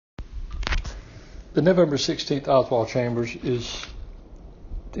The November 16th Oswald Chambers is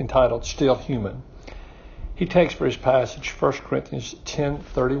entitled Still Human. He takes for his passage 1 Corinthians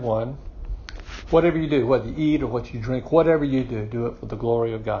 10:31. Whatever you do, whether you eat or what you drink, whatever you do, do it for the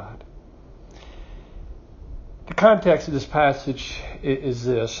glory of God. The context of this passage is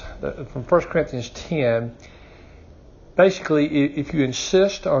this. From 1 Corinthians 10, basically, if you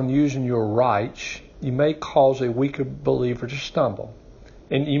insist on using your rights, you may cause a weaker believer to stumble.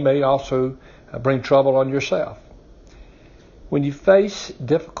 And you may also bring trouble on yourself. When you face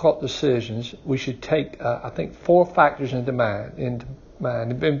difficult decisions, we should take, 4 factors into mind.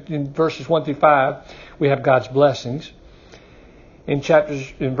 In verses 1 through 5, we have God's blessings. In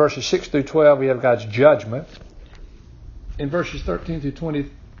verses 6 through 12, we have God's judgment. In verses 13 through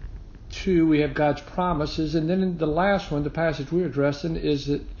 22, we have God's promises. And then in the last one, the passage we're addressing, is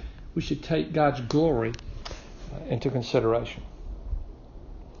that we should take God's glory into consideration.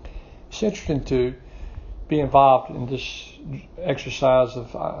 It's interesting to be involved in this exercise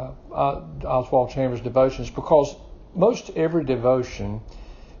of Oswald Chambers' devotions, because most every devotion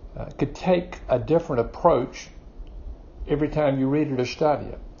could take a different approach every time you read it or study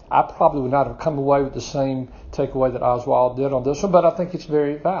it. I probably would not have come away with the same takeaway that Oswald did on this one, but I think it's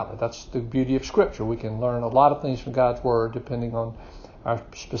very valid. That's the beauty of Scripture. We can learn a lot of things from God's Word depending on our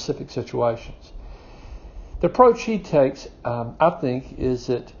specific situations. The approach he takes, I think, is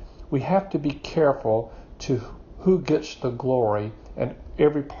that we have to be careful to who gets the glory in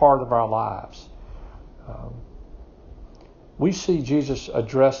every part of our lives. We see Jesus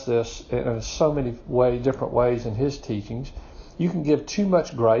address this in so many different ways in his teachings. You can give too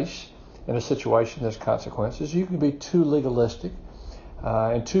much grace in a situation, there's consequences. You can be too legalistic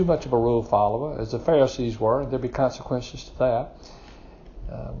and too much of a rule follower, as the Pharisees were, and there'll be consequences to that.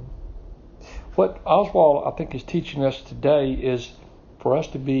 What Oswald, I think, is teaching us today is for us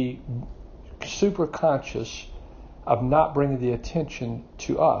to be super conscious of not bringing the attention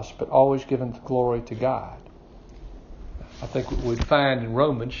to us, but always giving the glory to God. I think we find in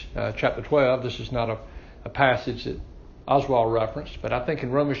Romans chapter 12, this is not a passage that Oswald referenced, but I think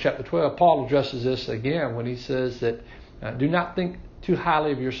in Romans chapter 12, Paul addresses this again when he says that do not think too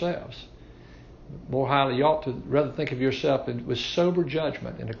highly of yourselves. More highly, you ought to rather think of yourself with sober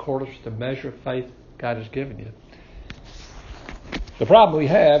judgment in accordance with the measure of faith God has given you. The problem we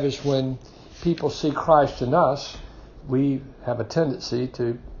have is when people see Christ in us, we have a tendency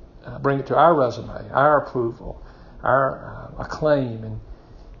to bring it to our resume, our approval, our acclaim, and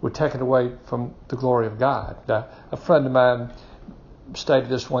we're taken away from the glory of God. A friend of mine stated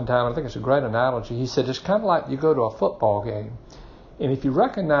this one time, and I think it's a great analogy. He said, it's kind of like you go to a football game, and if you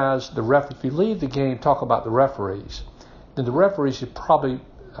recognize if you leave the game, talk about the referees, then the referees have probably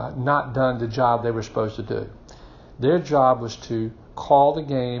not done the job they were supposed to do. Their job was to call the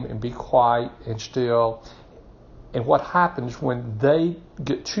game and be quiet and still. And what happens when they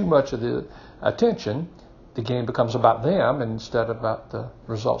get too much of the attention, the game becomes about them instead of about the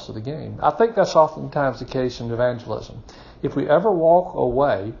results of the game. I think that's oftentimes the case in evangelism. If we ever walk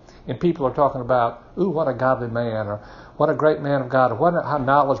away and people are talking about, ooh, what a godly man, or what a great man of God, or how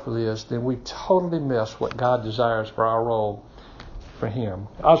knowledgeable he is, then we totally miss what God desires for our role for him.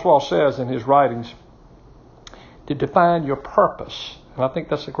 Oswald says in his writings, to define your purpose, and I think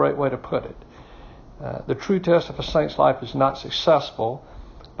that's a great way to put it. The true test of a saint's life is not successful,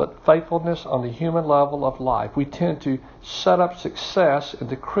 but faithfulness on the human level of life. We tend to set up success in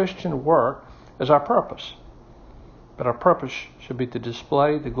the Christian work as our purpose. But our purpose should be to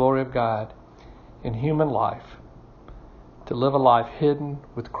display the glory of God in human life, to live a life hidden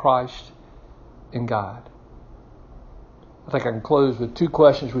with Christ in God. I think I can close with 2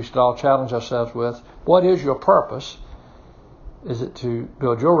 questions we should all challenge ourselves with. What is your purpose? Is it to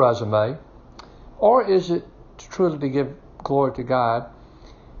build your resume? Or is it truly to give glory to God?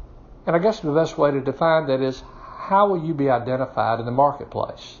 And I guess the best way to define that is, how will you be identified in the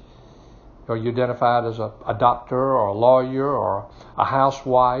marketplace? Are you identified as a doctor or a lawyer or a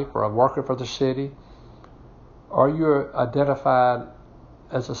housewife or a worker for the city? Or are you identified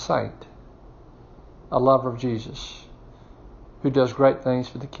as a saint, a lover of Jesus, who does great things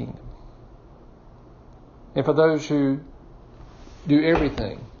for the kingdom? And for those who do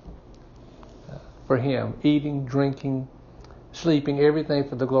everything for him, eating, drinking, sleeping, everything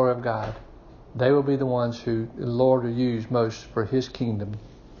for the glory of God, they will be the ones who the Lord will use most for his kingdom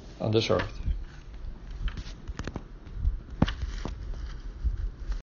on this earth.